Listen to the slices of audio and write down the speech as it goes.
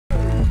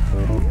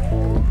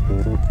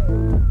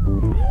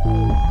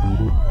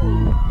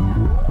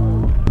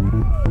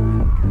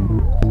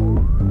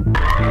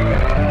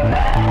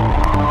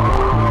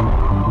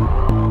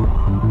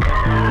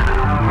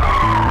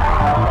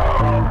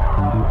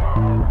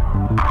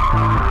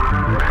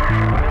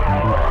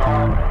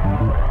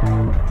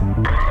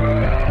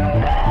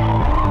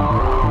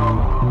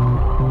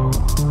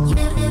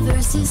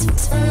Universe is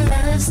full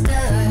of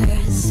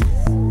stars.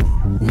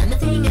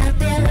 Nothing out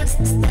there looks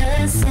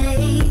the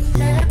same.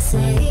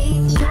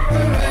 You're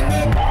the one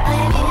that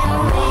I've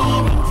been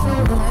waiting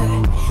for.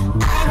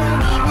 I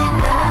don't even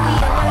know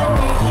your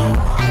name.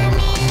 I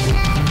mean,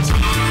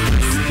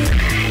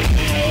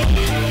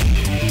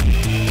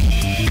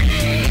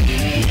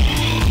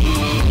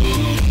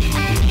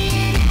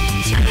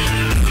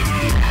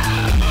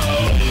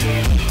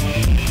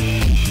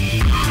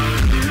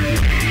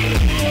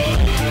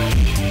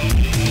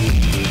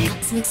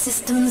 cosmic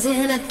systems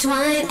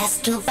intertwine,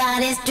 astral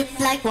bodies drip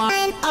like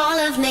wine. All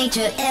of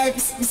nature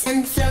ebbs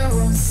and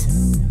flows.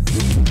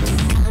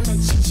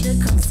 Comet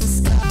should cross the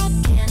sky.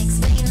 Can't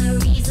explain the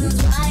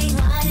reasons why.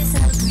 Why is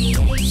how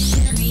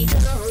creation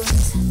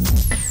goes?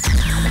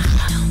 I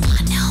don't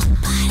want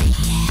nobody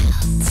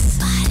else.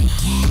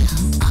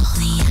 All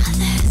the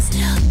others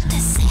look the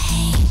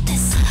same.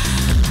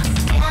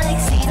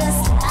 Galaxies are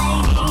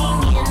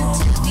sliding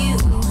into view.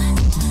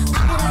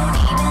 I don't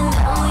even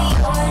know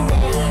your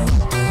name.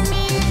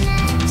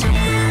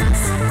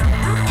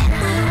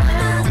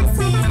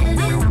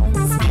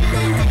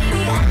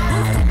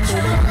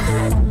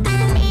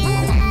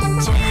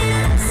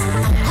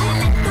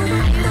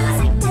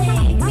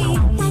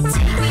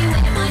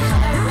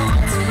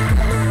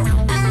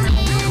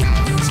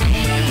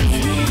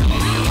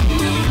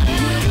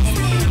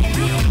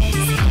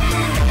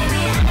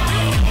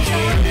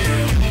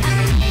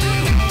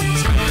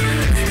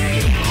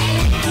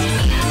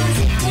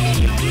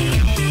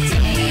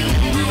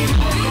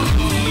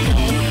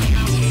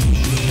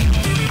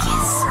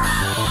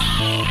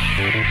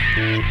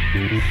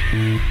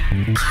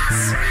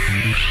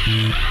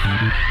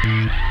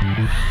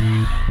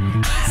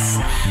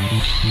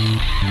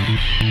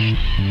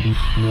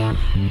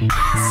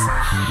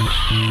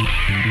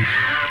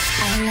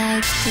 I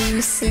like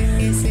to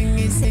sing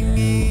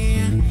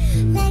it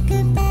like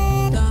a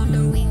bird on a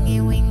wingy.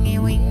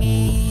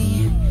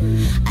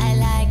 I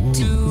like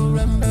to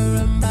rumba.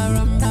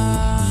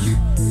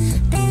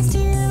 Dance to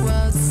the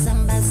world,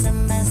 samba.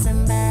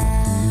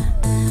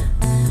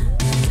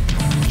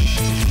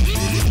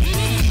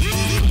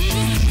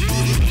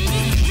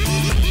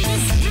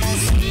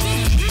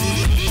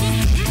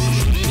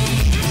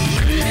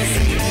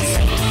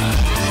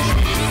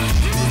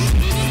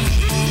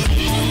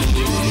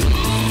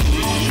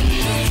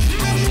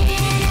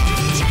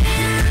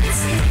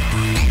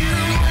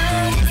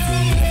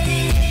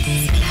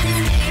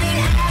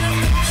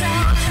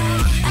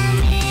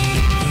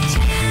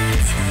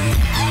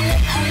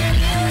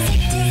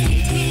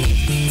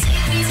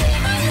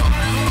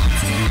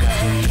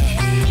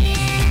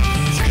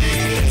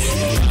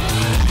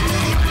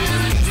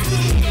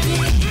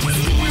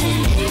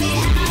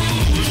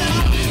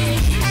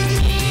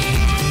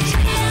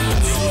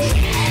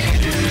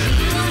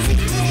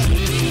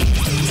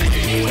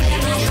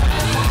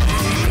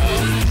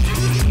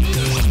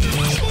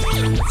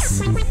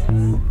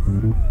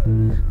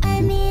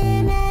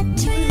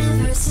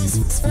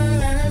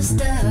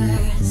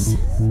 Stars.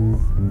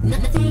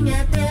 Nothing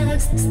out there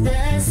looks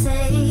the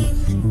same.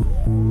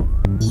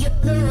 You're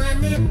the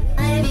one that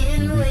I've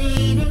been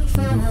waiting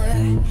for.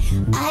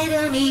 I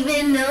don't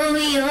even know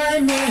your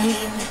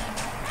name.